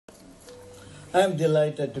I am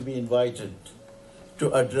delighted to be invited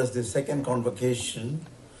to address the second convocation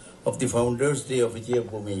of the Founders' Day of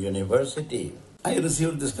Vijaybhoomi University. I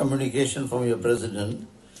received this communication from your president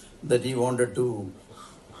that he wanted to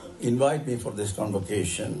invite me for this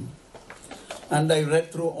convocation. And I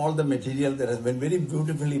read through all the material that has been very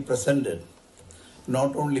beautifully presented.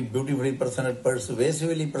 Not only beautifully presented,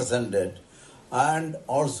 persuasively presented, and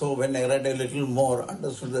also when I read a little more,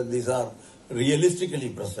 understood that these are realistically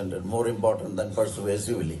presented, more important than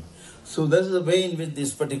persuasively. So this is the way in which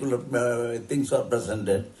these particular things are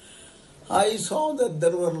presented. I saw that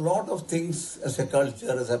there were a lot of things as a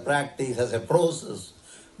culture, as a practice, as a process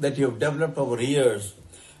that you have developed over years,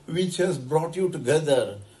 which has brought you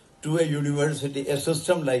together to a university, a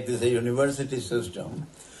system like this, a university system,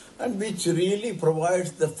 and which really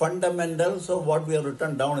provides the fundamentals of what we have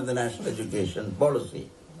written down in the national education policy.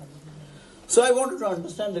 So I wanted to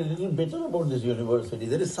understand a little better about this university.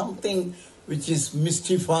 There is something which is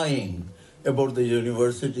mystifying about the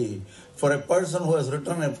university for a person who has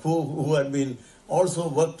written a book, who had been also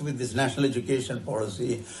worked with this national education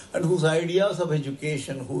policy, and whose ideas of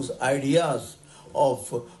education, whose ideas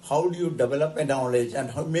of how do you develop a knowledge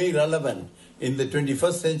and how make relevant in the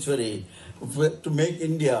 21st century to make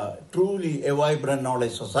India truly a vibrant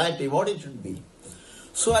knowledge society, what it should be.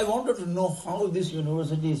 So I wanted to know how this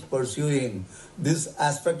university is pursuing this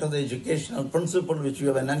aspect of the educational principle which you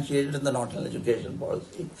have enunciated in the national education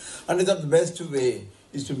policy. And I thought the best way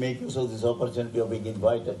is to make use of this opportunity of being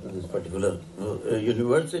invited to this particular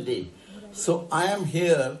university. So I am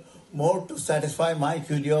here more to satisfy my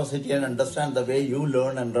curiosity and understand the way you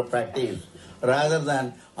learn and practice, rather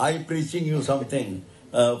than I preaching you something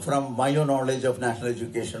from my own knowledge of national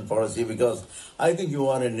education policy, because I think you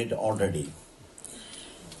are in it already.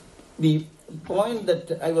 The point that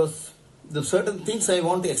the certain things I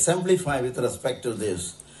want to exemplify with respect to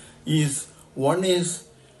this is, one is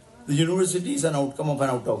the university is an outcome of an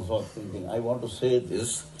out-of-work thinking. I want to say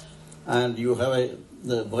this, and you have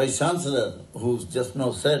the Vice Chancellor who's just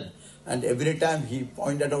now said, and every time he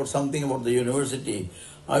pointed out something about the university,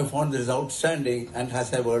 I found this outstanding and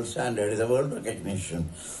has a world standard, is a world recognition.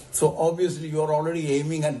 So obviously you are already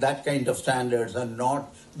aiming at that kind of standards and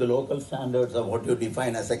not the local standards of what you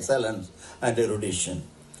define as excellence and erudition.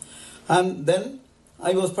 And then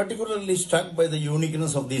I was particularly struck by the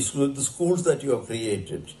uniqueness of the schools that you have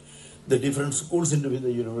created, the different schools into which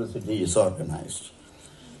the university is organized.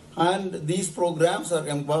 And these programs are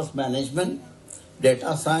encompass management,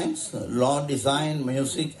 data science, law, design,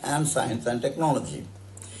 music, and science and technology.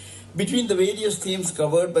 Between the various themes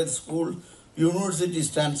covered by the school, university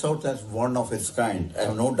stands out as one of its kind. I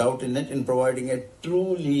have no doubt in it, in providing a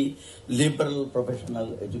truly liberal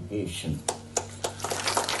professional education.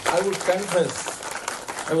 I would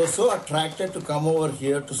confess, I was so attracted to come over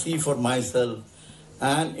here to see for myself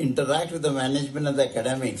and interact with the management and the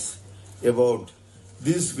academics about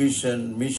this vision, mission,